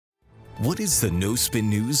What is the No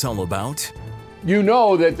Spin News all about? You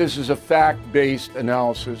know that this is a fact-based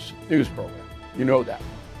analysis news program. You know that.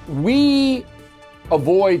 We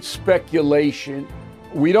avoid speculation.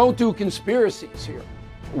 We don't do conspiracies here.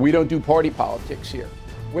 We don't do party politics here.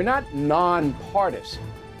 We're not nonpartisan.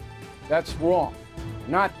 That's wrong.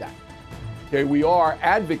 Not that. Okay, we are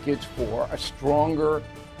advocates for a stronger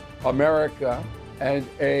America and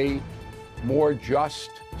a more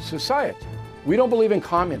just society. We don't believe in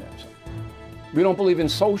communism. We don't believe in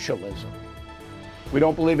socialism. We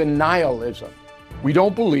don't believe in nihilism. We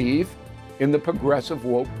don't believe in the progressive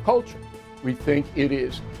woke culture. We think it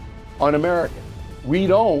is un-American. We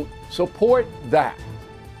don't support that.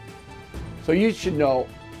 So you should know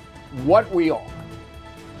what we are,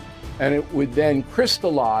 and it would then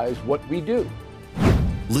crystallize what we do.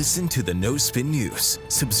 Listen to the No Spin News.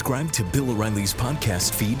 Subscribe to Bill O'Reilly's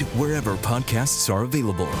podcast feed wherever podcasts are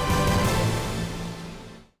available.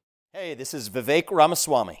 Hey, this is Vivek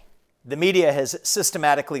Ramaswamy. The media has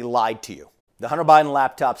systematically lied to you. The Hunter Biden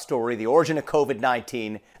laptop story, the origin of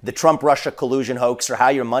COVID-19, the Trump-Russia collusion hoax, or how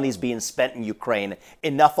your money's being spent in Ukraine.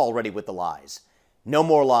 Enough already with the lies. No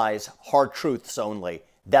more lies, hard truths only.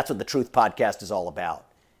 That's what the Truth Podcast is all about.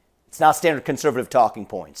 It's not standard conservative talking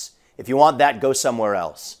points. If you want that, go somewhere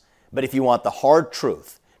else. But if you want the hard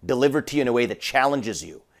truth delivered to you in a way that challenges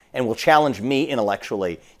you and will challenge me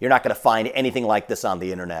intellectually, you're not going to find anything like this on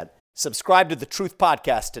the internet. Subscribe to the Truth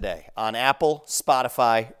Podcast today on Apple,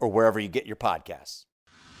 Spotify, or wherever you get your podcasts.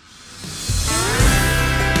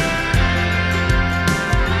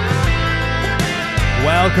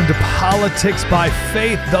 Welcome to Politics by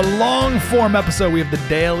Faith, the long-form episode. We have the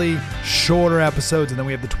daily, shorter episodes, and then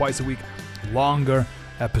we have the twice-a-week, longer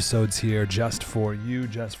episodes here just for you,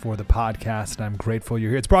 just for the podcast, and I'm grateful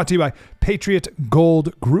you're here. It's brought to you by Patriot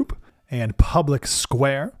Gold Group and Public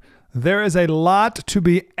Square. There is a lot to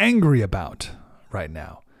be angry about right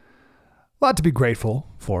now. A lot to be grateful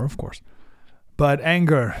for, of course. But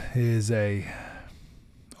anger is a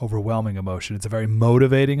overwhelming emotion. It's a very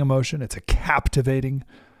motivating emotion. It's a captivating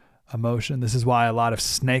emotion. This is why a lot of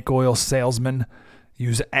snake oil salesmen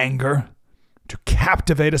use anger to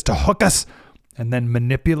captivate us, to hook us, and then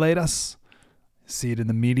manipulate us. See it in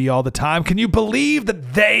the media all the time. Can you believe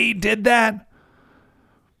that they did that?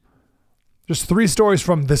 Just 3 stories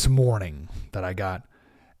from this morning that I got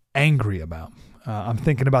angry about. I'm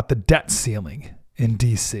thinking about the debt ceiling in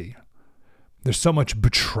D.C. There's so much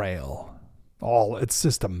betrayal. It's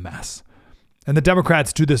just a mess. And the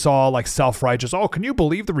Democrats do this all like self-righteous. Oh, can you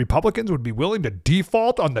believe the Republicans would be willing to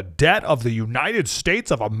default on the debt of the United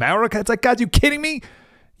States of America? It's like, guys, you kidding me?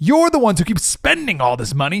 You're the ones who keep spending all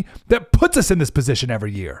this money that puts us in this position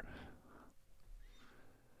every year.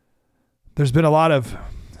 There's been a lot of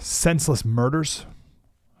senseless murders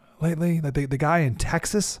lately. The guy in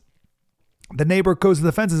Texas, the neighbor goes to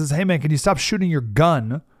the fence and says, hey man, can you stop shooting your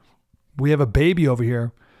gun? We have a baby over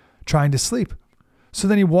here trying to sleep. So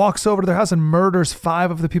then he walks over to their house and murders 5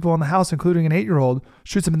 of the people in the house, including an 8-year-old,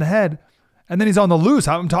 shoots him in the head. And then he's on the loose.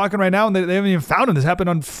 I'm talking right now and they haven't even found him. This happened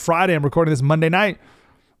on Friday. I'm recording this Monday night.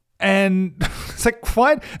 And it's like,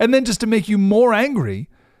 what? And then just to make you more angry,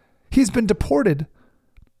 he's been deported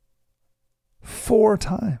 4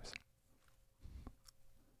 times.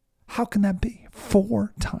 How can that be?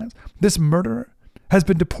 4 times. This murderer has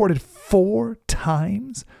been deported 4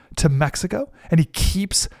 times to Mexico, and he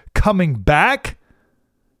keeps coming back.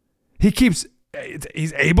 He's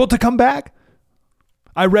able to come back.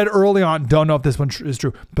 I read early on, don't know if this one is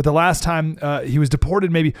true, but the last time he was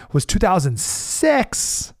deported maybe was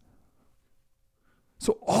 2006.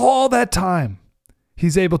 So all that time,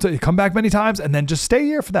 he's able to come back many times and then just stay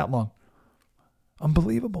here for that long.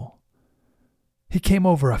 Unbelievable. He came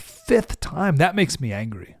over a 5th time. That makes me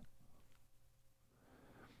angry.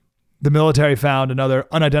 The military found another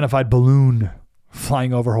unidentified balloon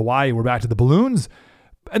flying over Hawaii. We're back to the balloons.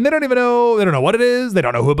 And they don't know what it is. They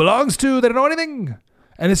don't know who it belongs to. They don't know anything.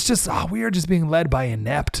 And it's just, we are just being led by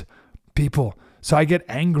inept people. So I get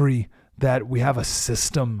angry that we have a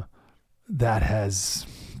system that has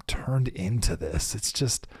turned into this. It's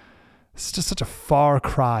just such a far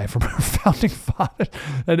cry from our founding fathers.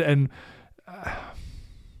 And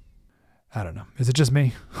I don't know. Is it just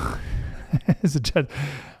me? Is it just,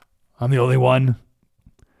 I'm the only one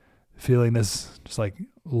feeling this just like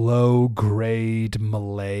low grade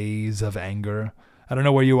malaise of anger? I don't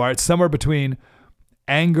know where you are. It's somewhere between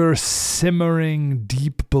anger simmering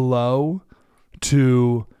deep below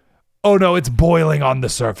to, oh no, it's boiling on the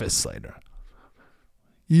surface later.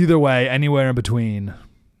 Either way, anywhere in between,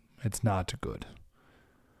 it's not good.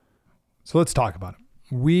 So let's talk about it.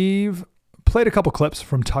 We've played a couple clips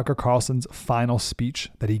from Tucker Carlson's final speech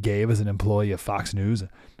that he gave as an employee of Fox News.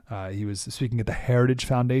 He was speaking at the Heritage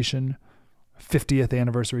Foundation 50th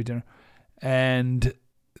anniversary dinner. And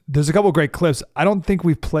there's a couple of great clips. I don't think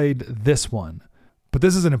we've played this one, but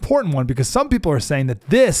this is an important one because some people are saying that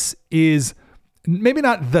this is maybe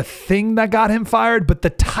not the thing that got him fired, but the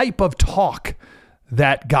type of talk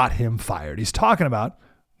that got him fired. He's talking about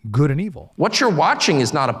good and evil. What you're watching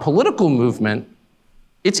is not a political movement,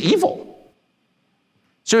 it's evil.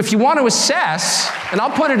 So if you want to assess, and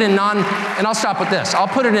I'll put it in I'll stop with this. I'll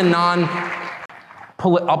put it in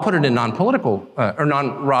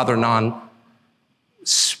non-political,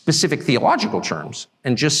 non-specific theological terms,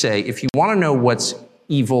 and just say, if you want to know what's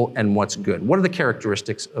evil and what's good, what are the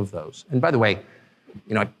characteristics of those? And by the way,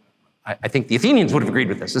 I think the Athenians would have agreed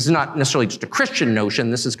with this. This is not necessarily just a Christian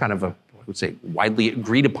notion. This is kind of I would say, widely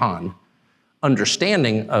agreed upon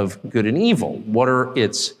understanding of good and evil. What are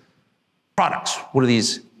its products? What do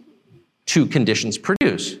these two conditions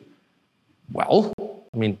produce? Well,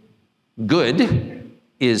 good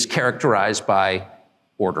is characterized by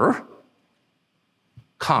order,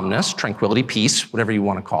 calmness, tranquility, peace, whatever you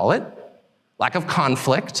want to call it, lack of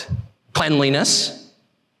conflict, cleanliness.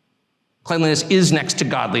 Cleanliness is next to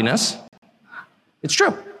godliness. It's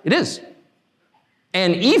true, it is.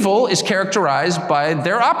 And evil is characterized by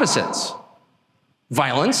their opposites: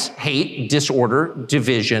 violence, hate, disorder,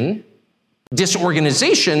 division,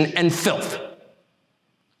 disorganization, and filth.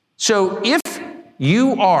 So if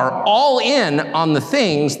you are all in on the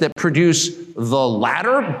things that produce the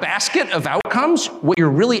latter basket of outcomes, what you're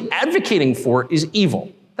really advocating for is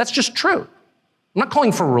evil. That's just true. I'm not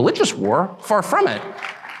calling for a religious war, far from it.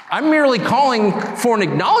 I'm merely calling for an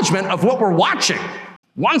acknowledgement of what we're watching.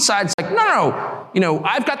 One side's like, no,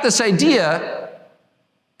 I've got this idea,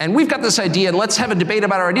 and we've got this idea, and let's have a debate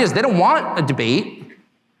about our ideas. They don't want a debate.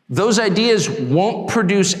 Those ideas won't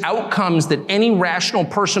produce outcomes that any rational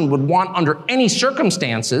person would want under any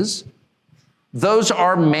circumstances. Those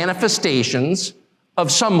are manifestations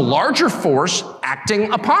of some larger force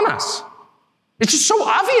acting upon us. It's just so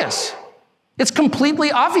obvious. It's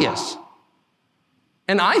completely obvious.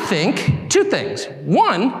 And I think two things.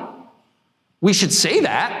 One, we should say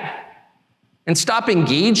that and stop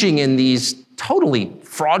engaging in these totally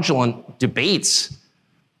fraudulent debates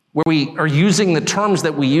where we are using the terms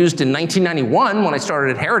that we used in 1991 when I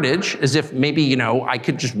started at Heritage, as if maybe, I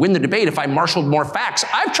could just win the debate if I marshaled more facts.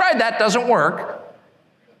 I've tried that, doesn't work.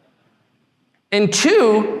 And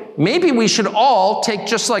two, maybe we should all take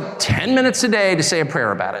just like 10 minutes a day to say a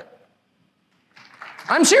prayer about it.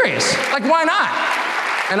 I'm serious. Why not?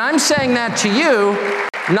 And I'm saying that to you,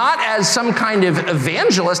 not as some kind of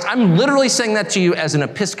evangelist. I'm literally saying that to you as an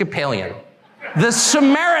Episcopalian. The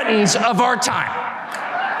Samaritans of our time.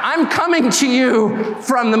 I'm coming to you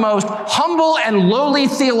from the most humble and lowly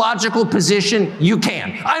theological position you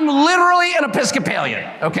can. I'm literally an Episcopalian,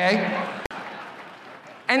 okay?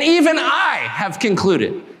 And even I have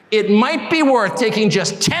concluded it might be worth taking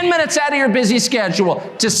just 10 minutes out of your busy schedule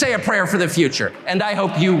to say a prayer for the future, and I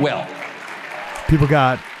hope you will. People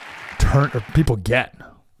get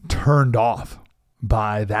turned off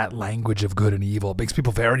by that language of good and evil. It makes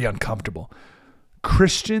people very uncomfortable.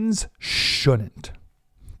 Christians shouldn't.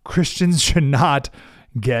 Christians should not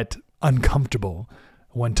get uncomfortable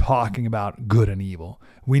when talking about good and evil.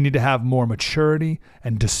 We need to have more maturity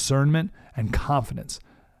and discernment and confidence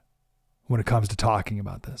when it comes to talking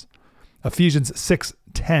about this. Ephesians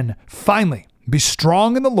 6:10, finally, be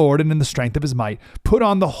strong in the Lord and in the strength of his might. Put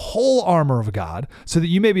on the whole armor of God so that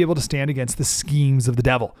you may be able to stand against the schemes of the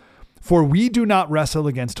devil. For we do not wrestle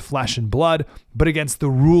against flesh and blood, but against the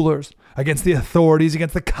rulers, against the authorities,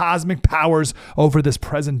 against the cosmic powers over this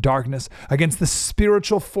present darkness, against the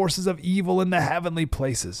spiritual forces of evil in the heavenly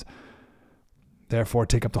places. Therefore,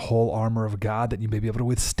 take up the whole armor of God that you may be able to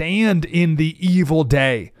withstand in the evil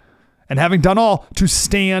day. And having done all, to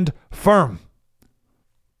stand firm.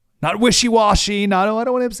 Not wishy-washy, I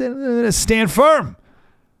don't want to stand firm.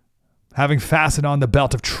 Having fastened on the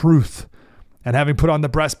belt of truth, and having put on the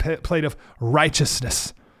breastplate of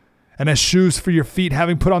righteousness, and as shoes for your feet,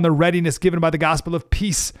 having put on the readiness given by the gospel of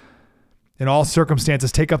peace. In all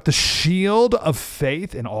circumstances, take up the shield of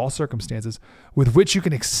faith in all circumstances, with which you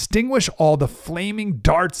can extinguish all the flaming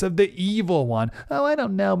darts of the evil one. Oh, I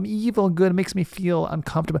don't know. Evil and good makes me feel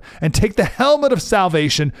uncomfortable. And take the helmet of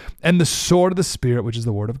salvation and the sword of the Spirit, which is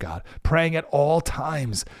the word of God, praying at all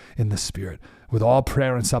times in the Spirit, with all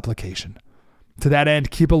prayer and supplication. To that end,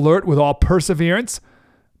 keep alert with all perseverance,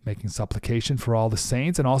 making supplication for all the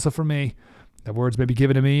saints and also for me, that words may be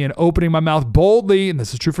given to me, and opening my mouth boldly, and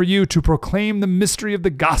this is true for you, to proclaim the mystery of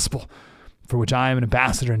the gospel, for which I am an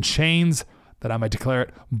ambassador in chains, that I might declare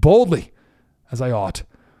it boldly as I ought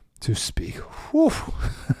to speak. Whew.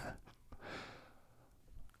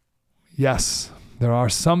 Yes, there are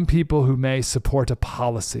some people who may support a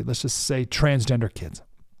policy. Let's just say transgender kids.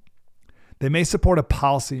 They may support a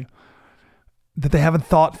policy that they haven't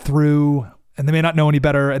thought through, and they may not know any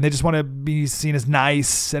better, and they just want to be seen as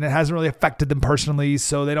nice, and it hasn't really affected them personally,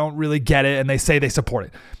 so they don't really get it, and they say they support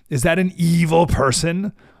it. Is that an evil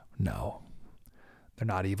person? No. They're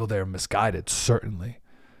not evil. They're misguided, certainly.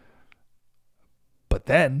 But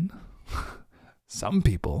then, some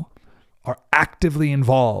people are actively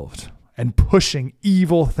involved and pushing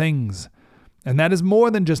evil things. And that is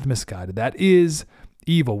more than just misguided. That is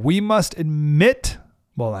evil. We must admit,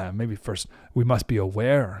 maybe first, we must be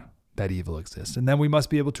aware that evil exists. And then we must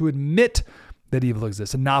be able to admit that evil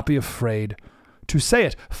exists and not be afraid to say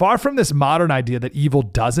it. Far from this modern idea that evil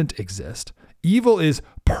doesn't exist, evil is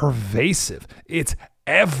pervasive. It's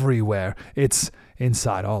everywhere. It's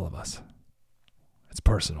inside all of us. It's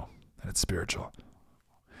personal and it's spiritual.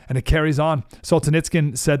 And it carries on.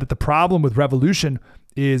 Solzhenitsyn said that the problem with revolution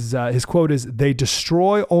is, his quote is, they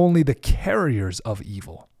destroy only the carriers of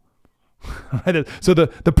evil. So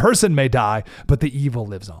the person may die, but the evil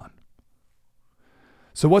lives on.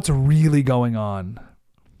 So what's really going on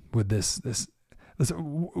with this?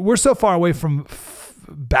 We're so far away from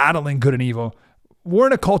battling good and evil. We're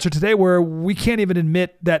in a culture today where we can't even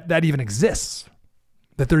admit that even exists,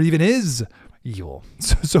 that there even is evil.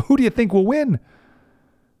 So who do you think will win?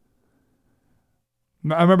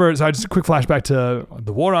 I remember, so I just a quick flashback to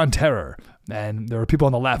the war on terror, and there were people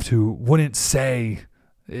on the left who wouldn't say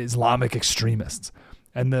Islamic extremists.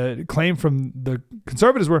 And the claim from the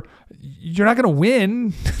conservatives were, you're not going to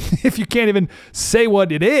win if you can't even say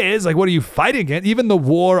what it is. Like, what are you fighting against? Even the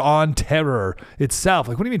war on terror itself.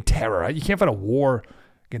 Like, what do you mean terror? You can't fight a war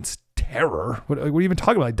against terror. What are you even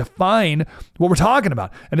talking about? Like, define what we're talking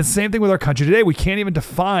about. And it's the same thing with our country today. We can't even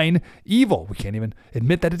define evil. We can't even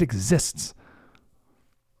admit that it exists.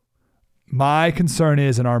 My concern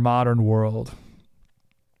is in our modern world,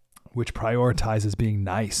 which prioritizes being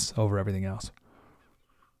nice over everything else,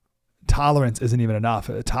 tolerance isn't even enough.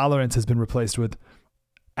 Tolerance has been replaced with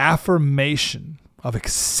affirmation of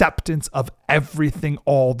acceptance of everything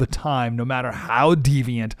all the time, no matter how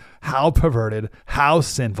deviant, how perverted, how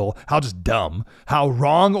sinful, how just dumb, how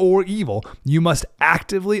wrong or evil. You must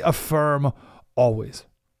actively affirm always.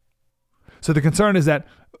 So the concern is that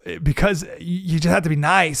because you just have to be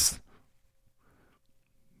nice,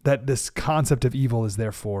 that this concept of evil is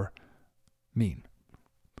therefore mean.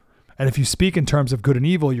 And if you speak in terms of good and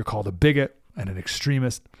evil, you're called a bigot and an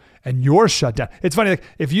extremist, and you're shut down. It's funny, like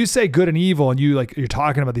if you say good and evil and you're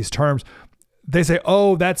talking about these terms, they say,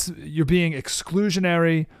 oh, you're being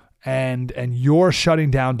exclusionary and you're shutting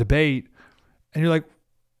down debate. And you're like,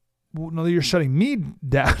 well, no, you're shutting me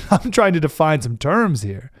down. I'm trying to define some terms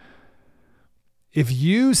here. If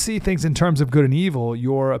you see things in terms of good and evil,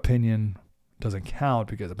 your opinion doesn't count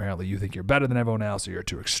because apparently you think you're better than everyone else or you're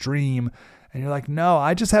too extreme. And you're like, no,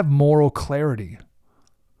 I just have moral clarity.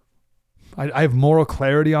 I have moral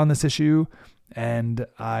clarity on this issue, and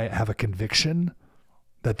I have a conviction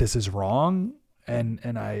that this is wrong, and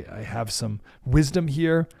I have some wisdom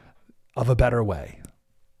here of a better way.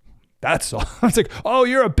 That's all. It's like, oh,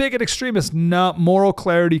 you're a bigot extremist. No, moral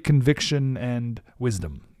clarity, conviction, and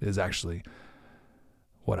wisdom is actually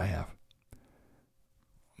what I have.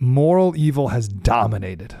 Moral evil has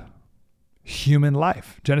dominated human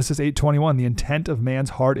life. Genesis 8:21, the intent of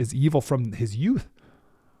man's heart is evil from his youth.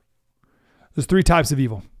 There's three types of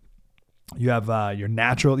evil. You have your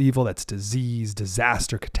natural evil, that's disease,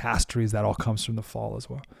 disaster, catastrophes. That all comes from the fall as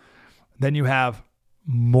well. Then you have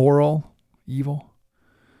moral evil.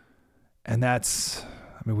 And that's,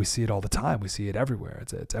 we see it all the time. We see it everywhere.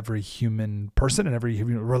 It's every human person and every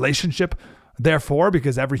human relationship. Therefore,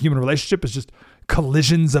 because every human relationship is just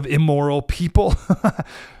collisions of immoral people.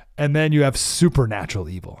 And then you have supernatural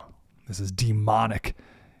evil. This is demonic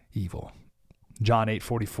evil. John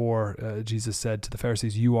 8:44, Jesus said to the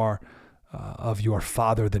Pharisees, you are of your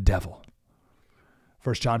father, the devil.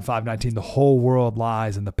 1 John 5:19, the whole world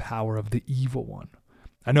lies in the power of the evil one.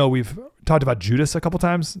 I know we've talked about Judas a couple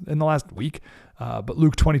times in the last week, but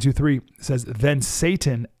Luke 22:3 says, then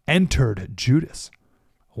Satan entered Judas,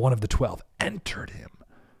 one of the 12, entered him.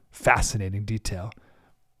 Fascinating detail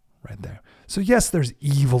right there. So yes, there's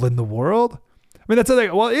evil in the world. That's the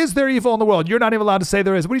thing. Well, is there evil in the world? You're not even allowed to say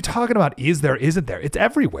there is. What are you talking about? Is there, isn't there? It's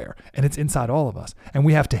everywhere, and it's inside all of us, and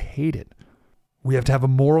we have to hate it. We have to have a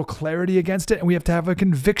moral clarity against it, and we have to have a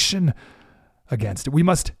conviction against it. We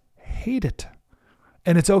must hate it,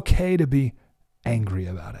 and it's okay to be angry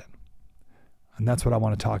about it. And that's what I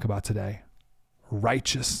want to talk about today.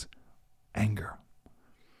 righteous anger.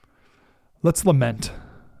 Let's lament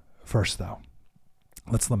first, though.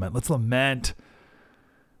 Let's lament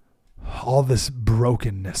all this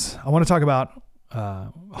brokenness. I want to talk about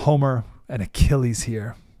Homer and Achilles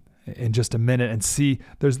here in just a minute and see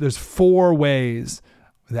there's 4 ways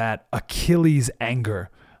that Achilles' anger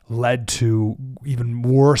led to even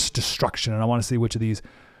worse destruction. And I want to see which of these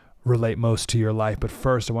relate most to your life. But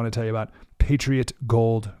first, I want to tell you about Patriot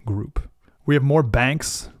Gold Group. We have more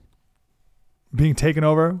banks being taken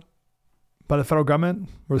over by the federal government.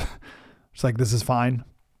 It's like, this is fine.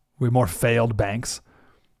 We have more failed banks.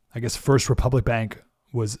 I guess First Republic Bank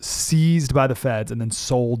was seized by the feds and then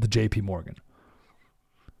sold to JP Morgan.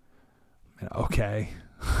 Okay.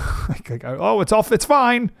 It's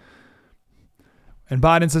fine. And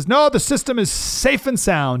Biden says, no, the system is safe and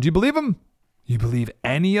sound. Do you believe him? You believe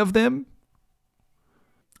any of them?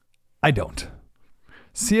 I don't.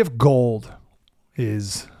 See if gold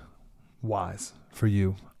is wise for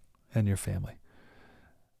you and your family.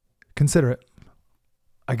 Consider it.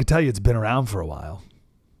 I could tell you it's been around for a while.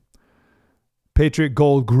 Patriot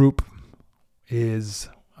Gold Group is,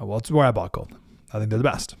 well, it's where I bought gold. I think they're the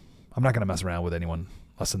best. I'm not going to mess around with anyone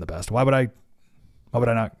less than the best. Why would I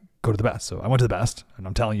not go to the best? So I went to the best, and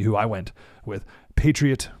I'm telling you who I went with.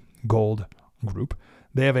 Patriot Gold Group.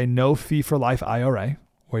 They have a no fee for life IRA,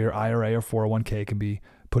 where your IRA or 401k can be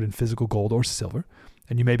put in physical gold or silver.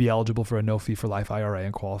 And you may be eligible for a no fee for life IRA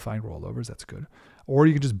and qualifying rollovers. That's good. Or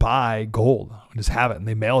you can just buy gold and just have it, and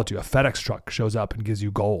they mail it to you. A FedEx truck shows up and gives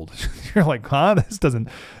you gold. You're like, huh? This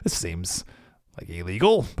seems like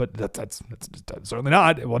illegal, but that's certainly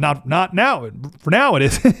not. Well, not now. For now it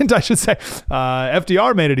isn't, I should say.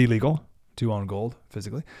 FDR made it illegal to own gold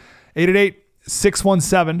physically.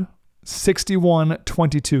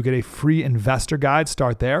 888-617-6122. Get a free investor guide.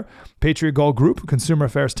 Start there. Patriot Gold Group, Consumer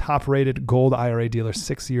Affairs top-rated gold IRA dealer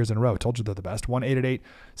 6 years in a row. Told you they're the best.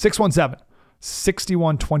 1-888-617-6122.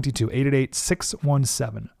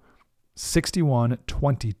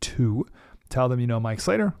 888-617-6122. Tell them you know Mike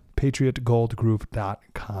Slater.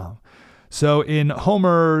 PatriotGoldGroup.com. So in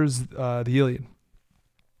Homer's The Iliad,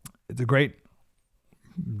 it's a great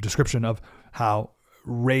description of how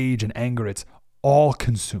rage and anger, it's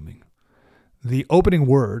all-consuming. The opening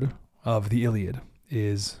word of the Iliad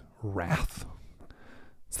is wrath.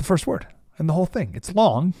 It's the first word in the whole thing. It's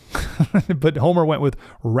long, but Homer went with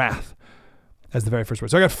wrath as the very first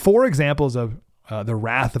word. So I got 4 examples of the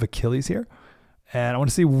wrath of Achilles here. And I want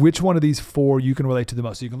to see which one of these 4 you can relate to the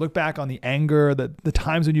most. So you can look back on the anger, the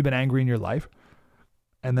times when you've been angry in your life.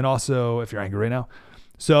 And then also if you're angry right now.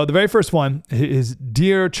 So the very first one, his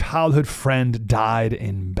dear childhood friend died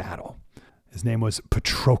in battle. His name was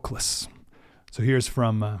Patroclus. So here's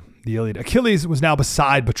from the Iliad. Achilles was now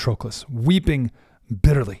beside Patroclus, weeping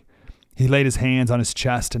bitterly. He laid his hands on his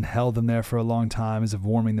chest and held them there for a long time as if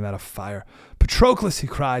warming them at a fire. Patroclus, he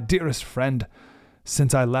cried, dearest friend,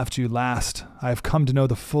 since I left you last, I have come to know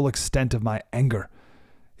the full extent of my anger.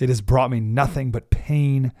 It has brought me nothing but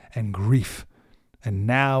pain and grief, and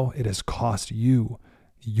now it has cost you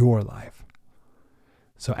your life.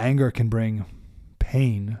 So anger can bring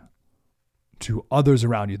pain to others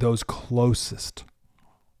around you, those closest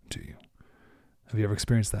to you. Have you ever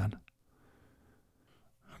experienced that?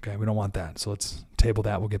 Okay, we don't want that. So let's table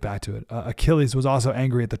that. We'll get back to it. Achilles was also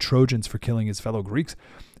angry at the Trojans for killing his fellow Greeks.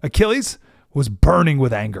 Achilles was burning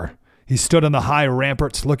with anger. He stood on the high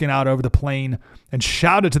ramparts looking out over the plain and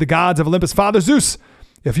shouted to the gods of Olympus, Father Zeus,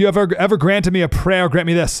 if you ever granted me a prayer, grant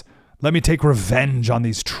me this. Let me take revenge on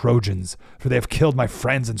these Trojans, for they have killed my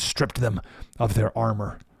friends and stripped them of their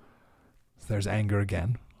armor. So there's anger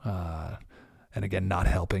again. And again, not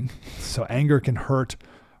helping. So anger can hurt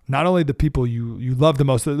not only the people you love the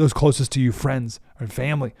most, those closest to you, friends or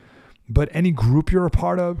family, but any group you're a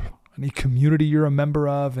part of, any community you're a member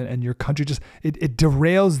of, and your country. Just it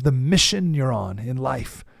derails the mission you're on in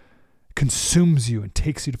life, consumes you and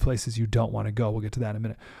takes you to places you don't want to go. We'll get to that in a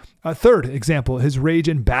minute. Third example, his rage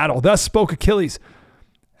in battle. Thus spoke Achilles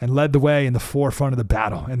and led the way in the forefront of the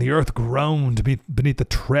battle. And the earth groaned beneath the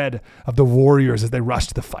tread of the warriors as they rushed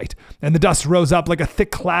to the fight. And the dust rose up like a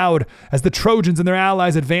thick cloud as the Trojans and their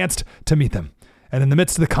allies advanced to meet them. And in the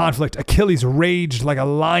midst of the conflict, Achilles raged like a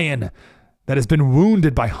lion that has been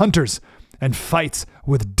wounded by hunters and fights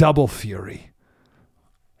with double fury.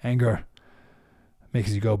 Anger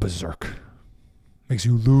makes you go berserk, makes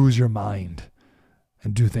you lose your mind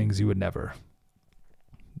and do things you would never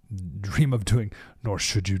dream of doing, nor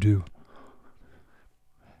should you do.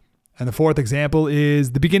 And the fourth example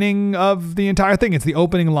is the beginning of the entire thing. It's the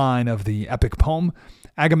opening line of the epic poem.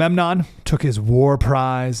 Agamemnon took his war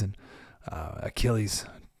prize, and Achilles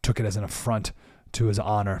took it as an affront to his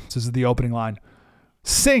honor. So this is the opening line.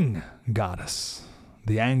 Sing, goddess,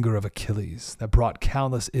 the anger of Achilles that brought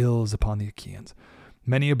countless ills upon the Achaeans.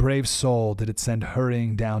 Many a brave soul did it send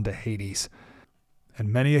hurrying down to Hades,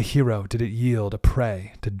 and many a hero did it yield a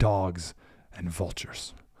prey to dogs and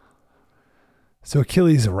vultures. So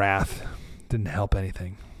Achilles' wrath didn't help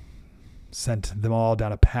anything. Sent them all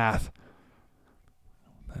down a path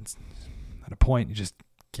that's at a point you just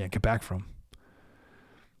can't get back from.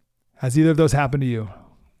 Has either of those happened to you?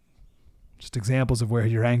 Just examples of where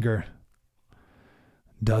your anger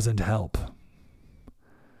doesn't help.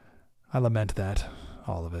 I lament that,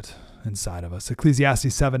 all of it, inside of us. Ecclesiastes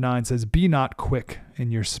 7:9 says, be not quick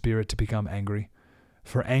in your spirit to become angry,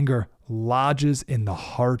 for anger lodges in the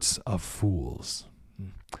hearts of fools.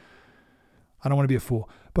 I don't want to be a fool.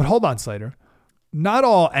 But hold on, Slater. Not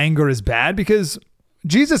all anger is bad because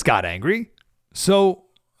Jesus got angry. So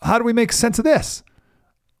how do we make sense of this?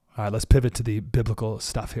 All right, let's pivot to the biblical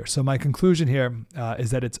stuff here. So my conclusion here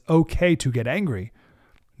is that it's okay to get angry,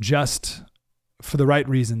 just for the right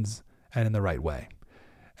reasons and in the right way.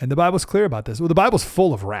 And the Bible's clear about this. Well, the Bible's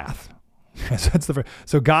full of wrath.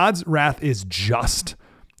 So God's wrath is just.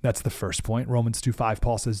 That's the first point. Romans 2:5,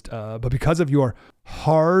 Paul says, but because of your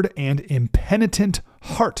hard and impenitent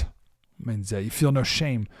heart, means you feel no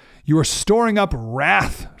shame, you are storing up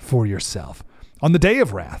wrath for yourself on the day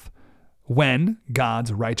of wrath, when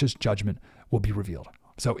God's righteous judgment will be revealed.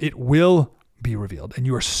 So it will be revealed. And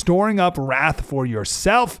you are storing up wrath for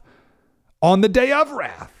yourself on the day of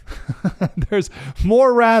wrath. There's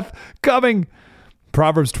more wrath coming.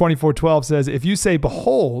 Proverbs 24:12 says, if you say,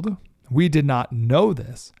 behold, we did not know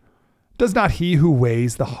this, does not he who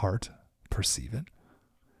weighs the heart perceive it?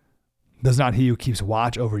 Does not he who keeps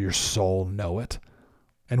watch over your soul know it?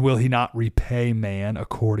 And will he not repay man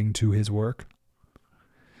according to his work?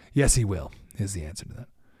 Yes, he will, is the answer to that.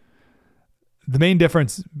 The main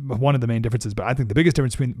difference, one of the main differences, but I think the biggest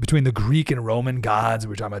difference between the Greek and Roman gods, we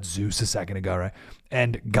were talking about Zeus a second ago, right?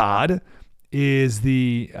 And God is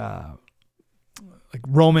the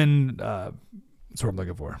Roman, that's what I'm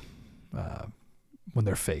looking for, when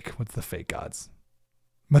they're fake. What's the fake gods?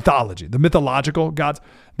 Mythology. The mythological gods,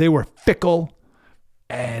 they were fickle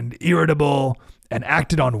and irritable and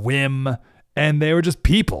acted on whim. And they were just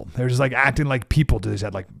people. They were just like acting like people. They just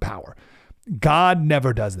had like power. God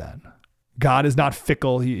never does that. God is not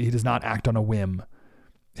fickle. He does not act on a whim.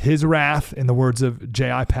 His wrath, in the words of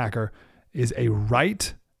J.I. Packer, is a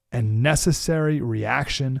right and necessary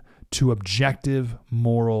reaction to objective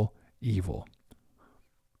moral evil.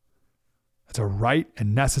 It's a right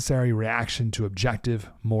and necessary reaction to objective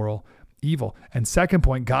moral evil. And second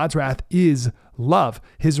point, God's wrath is love.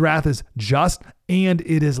 His wrath is just and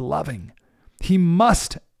it is loving. He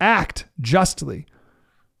must act justly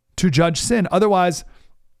to judge sin. Otherwise,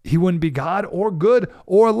 he wouldn't be God or good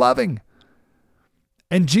or loving.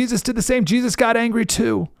 And Jesus did the same. Jesus got angry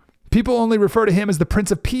too. People only refer to him as the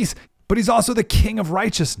Prince of Peace, but he's also the King of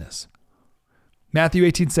righteousness. Matthew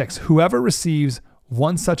 18:6, whoever receives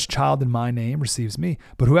one such child in my name receives me.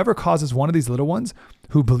 But whoever causes one of these little ones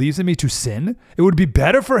who believes in me to sin, it would be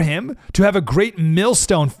better for him to have a great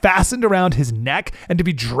millstone fastened around his neck and to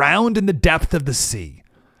be drowned in the depth of the sea.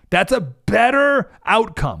 That's a better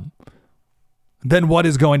outcome than what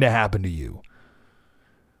is going to happen to you.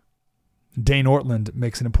 Dane Ortland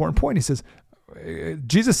makes an important point. He says,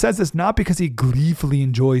 Jesus says this not because he gleefully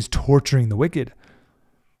enjoys torturing the wicked,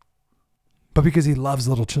 but because he loves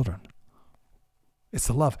little children. It's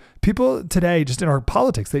the love. People today, just in our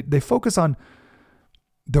politics, they focus on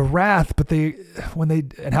the wrath, but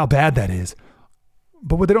and how bad that is.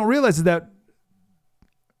 But what they don't realize is that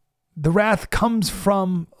the wrath comes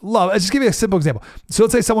from love. I'll just give you a simple example. So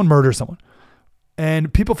let's say someone murders someone,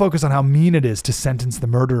 and people focus on how mean it is to sentence the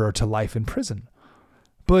murderer to life in prison.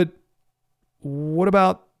 But what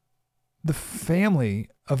about the family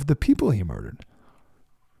of the people he murdered?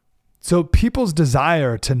 So people's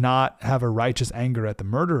desire to not have a righteous anger at the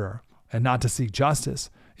murderer and not to seek justice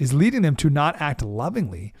is leading them to not act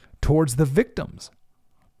lovingly towards the victims.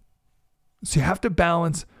 So you have to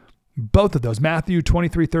balance both of those. Matthew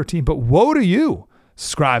 23:13, but woe to you,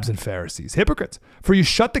 scribes and Pharisees, hypocrites, for you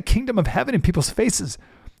shut the kingdom of heaven in people's faces.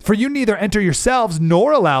 For you neither enter yourselves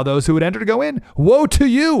nor allow those who would enter to go in. Woe to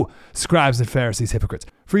you, scribes and Pharisees, hypocrites.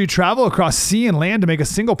 For you travel across sea and land to make a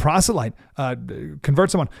single proselyte, convert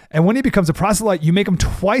someone. And when he becomes a proselyte, you make him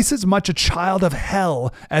twice as much a child of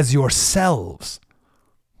hell as yourselves.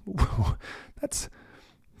 That's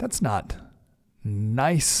not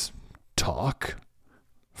nice talk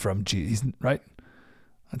from Jesus, right?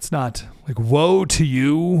 That's not like, woe to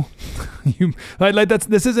you.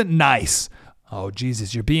 This isn't nice. Oh,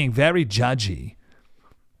 Jesus, you're being very judgy.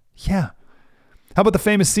 Yeah. How about the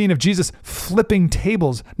famous scene of Jesus flipping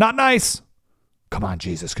tables? Not nice. Come on,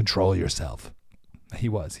 Jesus, control yourself. He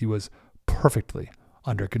was perfectly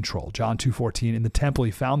under control. John 2:14, in the temple,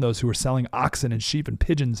 he found those who were selling oxen and sheep and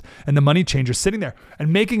pigeons and the money changers sitting there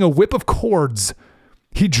and making a whip of cords.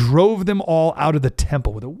 He drove them all out of the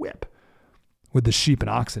temple with a whip with the sheep and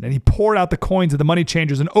oxen. And he poured out the coins of the money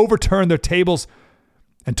changers and overturned their tables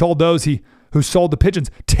and told those who sold the pigeons,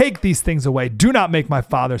 take these things away. Do not make my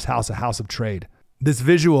Father's house a house of trade. This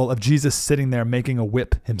visual of Jesus sitting there making a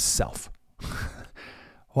whip himself.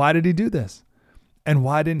 Why did he do this? And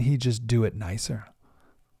why didn't he just do it nicer?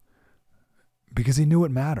 Because he knew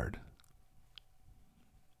it mattered.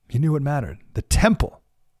 He knew it mattered. The temple,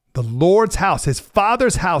 the Lord's house, his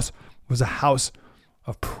Father's house, was a house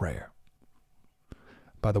of prayer.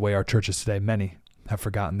 By the way, our churches today, many have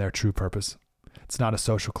forgotten their true purpose. It's not a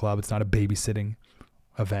social club. It's not a babysitting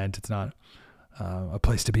event. It's not a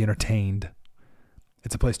place to be entertained.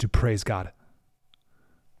 It's a place to praise God.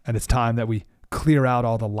 And it's time that we clear out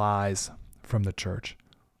all the lies from the church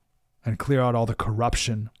and clear out all the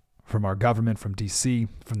corruption from our government, from DC,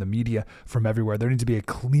 from the media, from everywhere. There needs to be a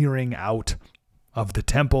clearing out of the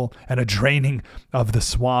temple and a draining of the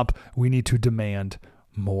swamp. We need to demand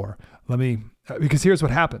more. Because here's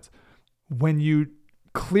what happens. When you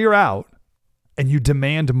clear out and you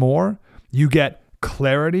demand more, you get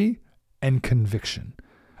clarity and conviction.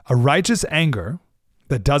 A righteous anger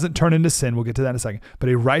that doesn't turn into sin, we'll get to that in a second, but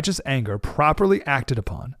a righteous anger properly acted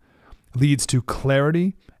upon leads to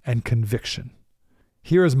clarity and conviction.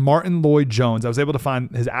 Here is Martin Lloyd-Jones. I was able to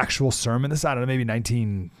find his actual sermon. This is, I don't know, maybe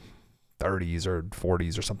 1930s or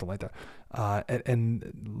 40s or something like that.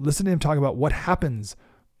 And listen to him talk about what happens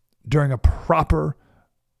during a proper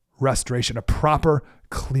restoration, a proper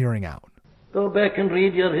clearing out. Go back and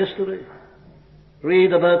read your history.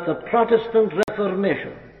 Read about the Protestant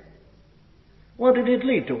Reformation. What did it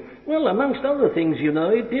lead to? Well, amongst other things,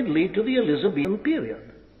 it did lead to the Elizabethan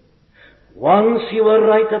period. Once you are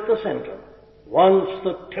right at the center, once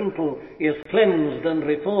the temple is cleansed and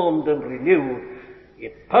reformed and renewed,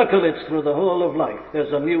 it percolates through the whole of life.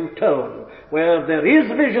 There's a new tone. Where there is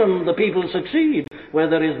vision, the people succeed. Where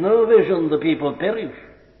there is no vision, the people perish.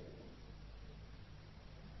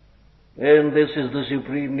 And this is the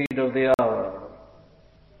supreme need of the hour,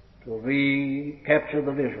 to recapture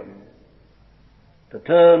the vision, to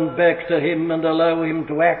turn back to him and allow him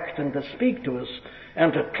to act and to speak to us,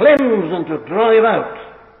 and to cleanse and to drive out.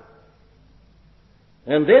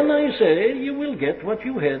 And then I say, you will get what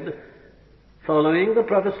you had following the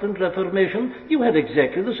Protestant Reformation. You had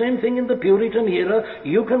exactly the same thing in the Puritan era.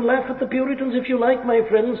 You can laugh at the Puritans if you like, my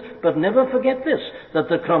friends, but never forget this, that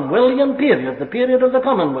the Cromwellian period, the period of the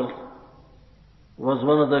Commonwealth, was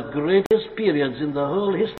one of the greatest periods in the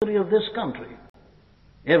whole history of this country.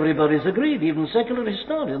 Everybody's agreed, even secular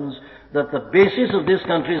historians, that the basis of this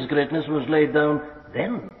country's greatness was laid down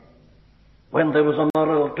then, when there was a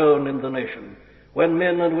moral tone in the nation, when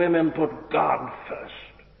men and women put God first.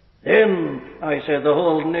 Then, I say, the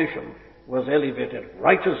whole nation was elevated.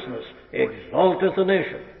 Righteousness exalteth the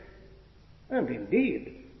nation. And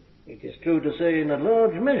indeed, it is true to say in a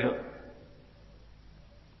large measure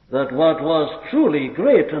that what was truly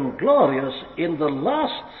great and glorious in the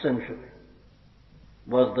last century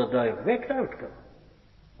was the direct outcome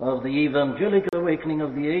of the evangelical awakening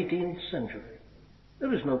of the 18th century.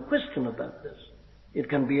 There is no question about this. It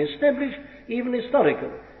can be established even historically.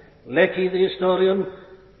 Lecky, the historian,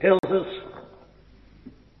 tells us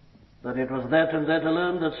that it was that and that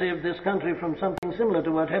alone that saved this country from something similar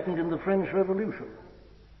to what happened in the French Revolution.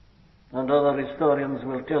 And other historians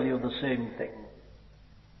will tell you the same thing.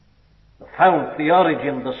 The fount, the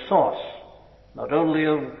origin, the source, not only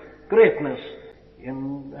of greatness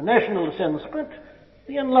in a national sense, but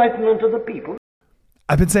the enlightenment of the people.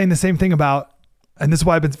 I've been saying the same thing about, and this is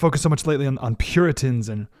why I've been focused so much lately on Puritans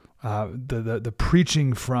and the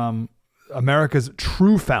preaching from America's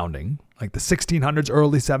true founding, like the 1600s,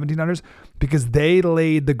 early 1700s, because they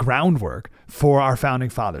laid the groundwork for our founding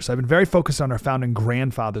fathers. So I've been very focused on our founding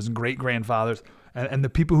grandfathers and great-grandfathers and the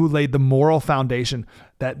people who laid the moral foundation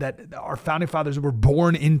that our founding fathers were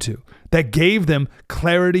born into, that gave them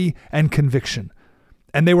clarity and conviction.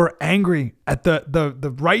 And they were angry at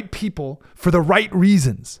the right people for the right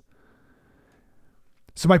reasons.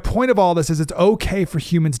 So my point of all this is it's okay for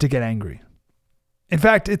humans to get angry. In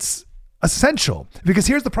fact, it's essential, because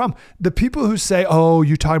here's the problem. The people who say, oh,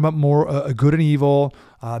 you're talking about more good and evil,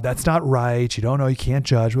 that's not right, you don't know, you can't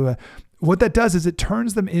judge. What that does is it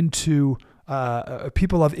turns them into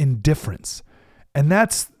people of indifference. And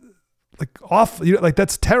that's like awful,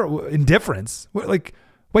 that's terrible. Indifference. Like,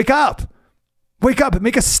 wake up. Wake up and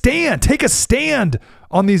make a stand. Take a stand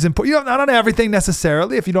on these important, not on everything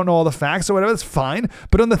necessarily. If you don't know all the facts or whatever, that's fine.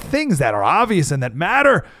 But on the things that are obvious and that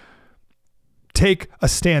matter, take a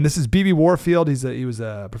stand. This is B.B. Warfield. He was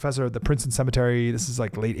a professor at the Princeton Cemetery. This is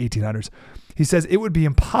like late 1800s. He says, it would be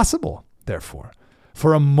impossible, therefore,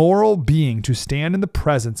 for a moral being to stand in the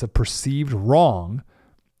presence of perceived wrong,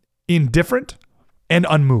 indifferent and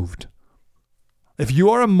unmoved. If you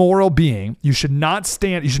are a moral being, you should not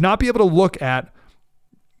be able to look at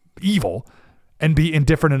evil and be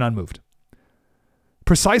indifferent and unmoved.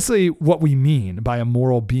 Precisely what we mean by a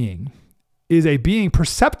moral being is a being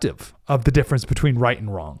perceptive of the difference between right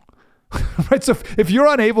and wrong. Right? So if you're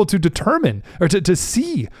unable to determine or to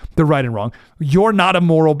see the right and wrong, you're not a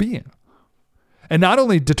moral being. And not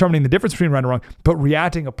only determining the difference between right and wrong, but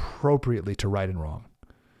reacting appropriately to right and wrong.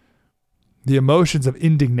 The emotions of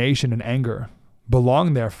indignation and anger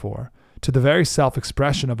belong, therefore, to the very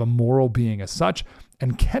self-expression of a moral being as such,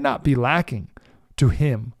 and cannot be lacking to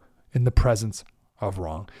him in the presence of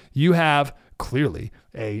wrong. You have clearly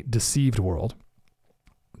a deceived world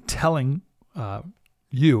telling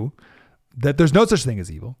you that there's no such thing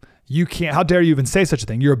as evil. You can't, how dare you even say such a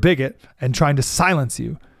thing? You're a bigot and trying to silence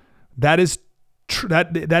you. That is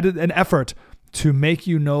that is an effort to make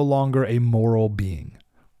you no longer a moral being.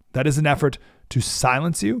 That is an effort to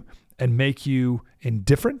silence you and make you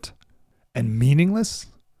indifferent and meaningless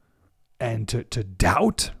and to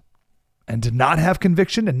doubt and to not have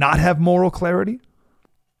conviction and not have moral clarity.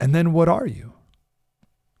 And then what are you?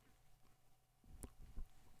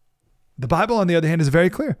 The Bible, on the other hand, is very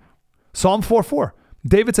clear. Psalm 4:4,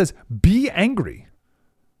 David says, be angry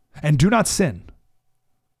and do not sin.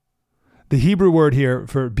 The Hebrew word here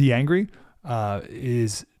for be angry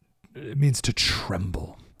it means to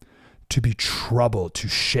tremble, to be troubled, to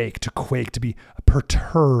shake, to quake, to be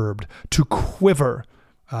perturbed, to quiver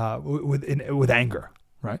with anger,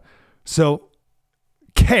 right? So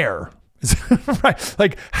care, right?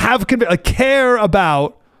 Like care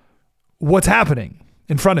about what's happening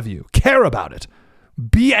in front of you. Care about it.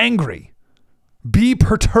 Be angry. Be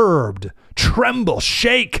perturbed. Tremble,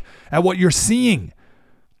 shake at what you're seeing.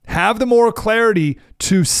 Have the moral clarity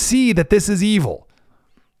to see that this is evil.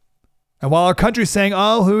 And while our country's saying,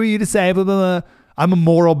 oh, who are you to say, blah, blah, blah, I'm a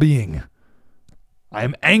moral being. I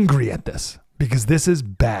am angry at this because this is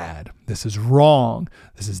bad. This is wrong.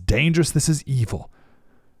 This is dangerous. This is evil.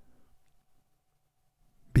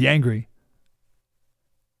 Be angry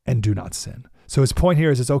and do not sin. So his point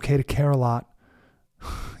here is it's okay to care a lot.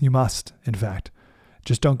 You must, in fact.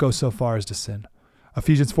 Just don't go so far as to sin.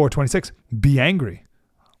 Ephesians 4:26, be angry.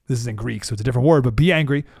 This is in Greek, so it's a different word, but be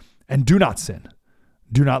angry and do not sin.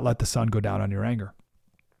 Do not let the sun go down on your anger.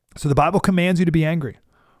 So the Bible commands you to be angry.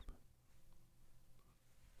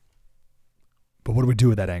 But what do we do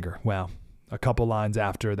with that anger? Well, a couple lines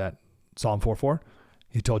after that Psalm 4:4,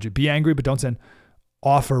 he told you, be angry, but don't sin.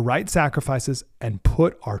 Offer right sacrifices and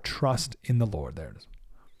put our trust in the Lord. There it is.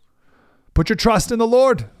 Put your trust in the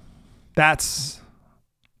Lord. That's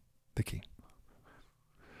the key.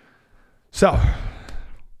 So,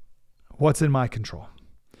 what's in my control?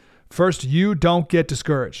 First, you don't get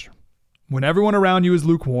discouraged. When everyone around you is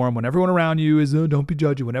lukewarm, when everyone around you is, oh, don't be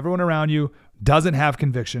judgy, when everyone around you doesn't have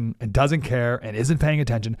conviction and doesn't care and isn't paying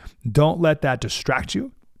attention, don't let that distract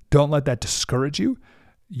you. Don't let that discourage you.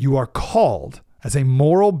 You are called as a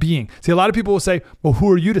moral being. See, a lot of people will say, well, who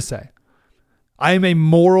are you to say? I am a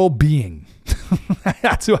moral being.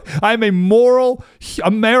 That's who I am, a moral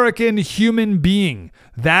American human being.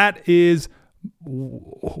 That is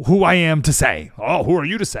who I am to say. Oh, who are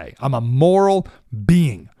you to say? I'm a moral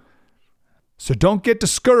being. So don't get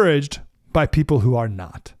discouraged by people who are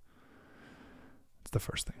not. That's the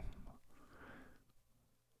first thing.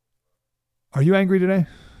 Are you angry today?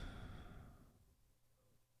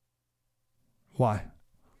 Why?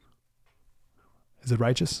 Is it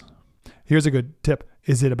righteous? Here's a good tip.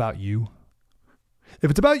 Is it about you? If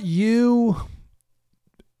it's about you,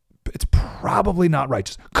 it's probably not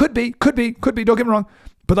righteous. Could be. Don't get me wrong.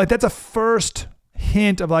 But that's a first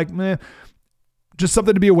hint of just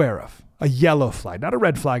something to be aware of. A yellow flag, not a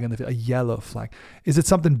red flag in the field, a yellow flag. Is it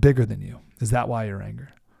something bigger than you? Is that why you're angry?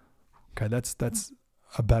 Okay, that's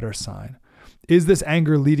a better sign. Is this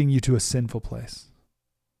anger leading you to a sinful place?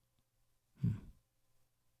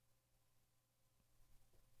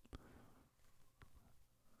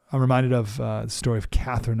 I'm reminded of the story of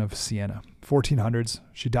Catherine of Siena. 1400s,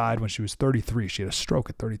 she died when she was 33. She had a stroke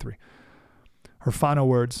at 33. Her final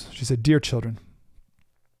words, she said, "Dear children,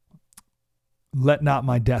 let not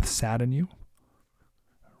my death sadden you.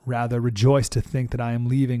 Rather rejoice to think that I am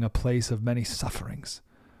leaving a place of many sufferings,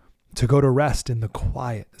 to go to rest in the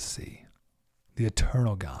quiet sea, the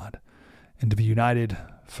eternal God, and to be united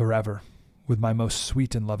forever with my most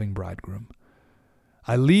sweet and loving bridegroom.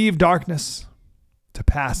 I leave darkness to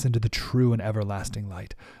pass into the true and everlasting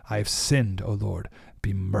light. I have sinned, O Lord,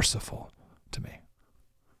 be merciful to me.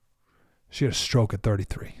 She had a stroke at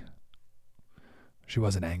 33. She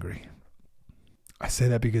wasn't angry. I say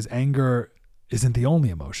that because anger isn't the only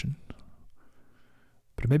emotion,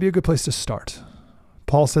 but it may be a good place to start.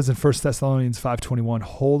 Paul says in 1 Thessalonians 5:21,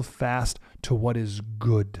 hold fast to what is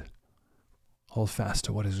good. Hold fast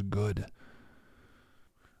to what is good.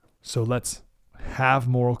 So let's have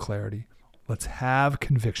moral clarity. Let's have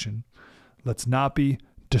conviction. Let's not be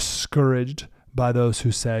discouraged by those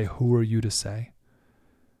who say, who are you to say?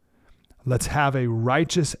 Let's have a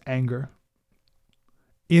righteous anger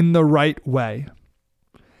in the right way,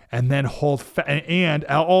 and then and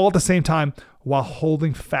all at the same time while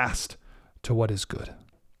holding fast to what is good.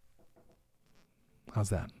 How's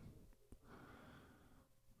that?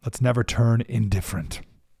 Let's never turn indifferent.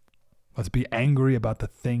 Let's be angry about the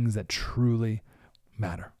things that truly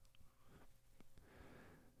matter.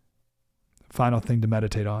 Final thing to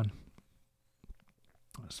meditate on.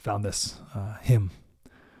 I just found this hymn.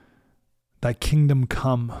 Thy kingdom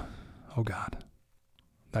come, O God.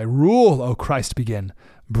 Thy rule, O Christ, begin.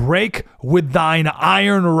 Break with thine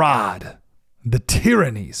iron rod the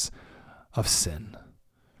tyrannies of sin.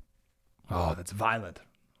 Oh, that's violent.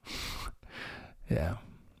 Yeah.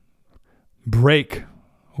 Break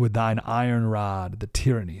with thine iron rod the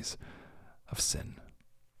tyrannies of sin.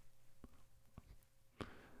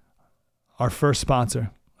 Our first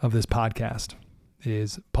sponsor of this podcast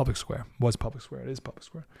is Public Square. Was Public Square. It is Public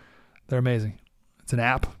Square. They're amazing. It's an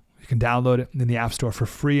app. You can download it in the App Store for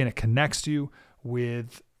free, and it connects you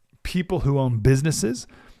with people who own businesses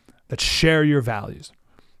that share your values.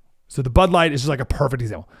 So the Bud Light is just like a perfect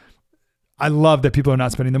example. I love that people are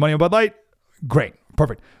not spending their money on Bud Light. Great.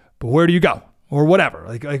 Perfect. But where do you go? Or whatever.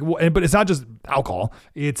 But it's not just alcohol.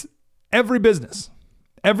 It's every business.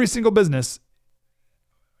 Every single business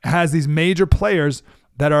has these major players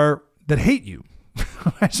that hate you.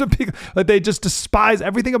 Like they just despise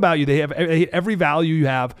everything about you. They hate every value you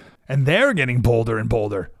have, and they're getting bolder and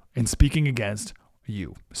bolder in speaking against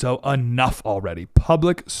you. So enough already.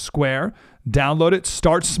 Public Square. Download it.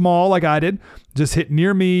 Start small like I did. Just hit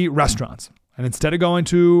near me restaurants. And instead of going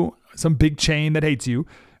to some big chain that hates you,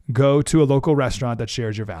 go to a local restaurant that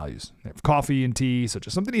shares your values. They have coffee and tea, so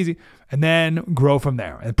just something easy. And then grow from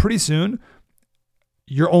there. And pretty soon,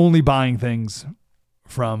 you're only buying things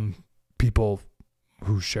from people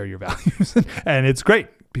who share your values. And it's great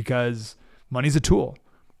because money's a tool.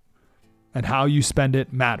 And how you spend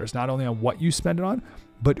it matters, not only on what you spend it on,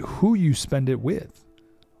 but who you spend it with,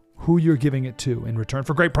 who you're giving it to in return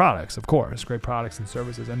for great products, of course, great products and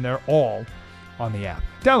services. And they're all on the app.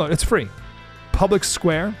 Download, it's free. Public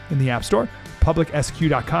Square in the App Store,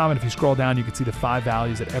 publicsq.com. And if you scroll down, you can see the 5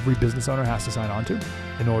 values that every business owner has to sign on to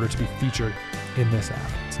in order to be featured in this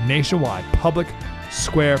app. It's nationwide. Public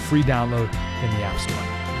Square, free download in the App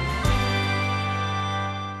Store.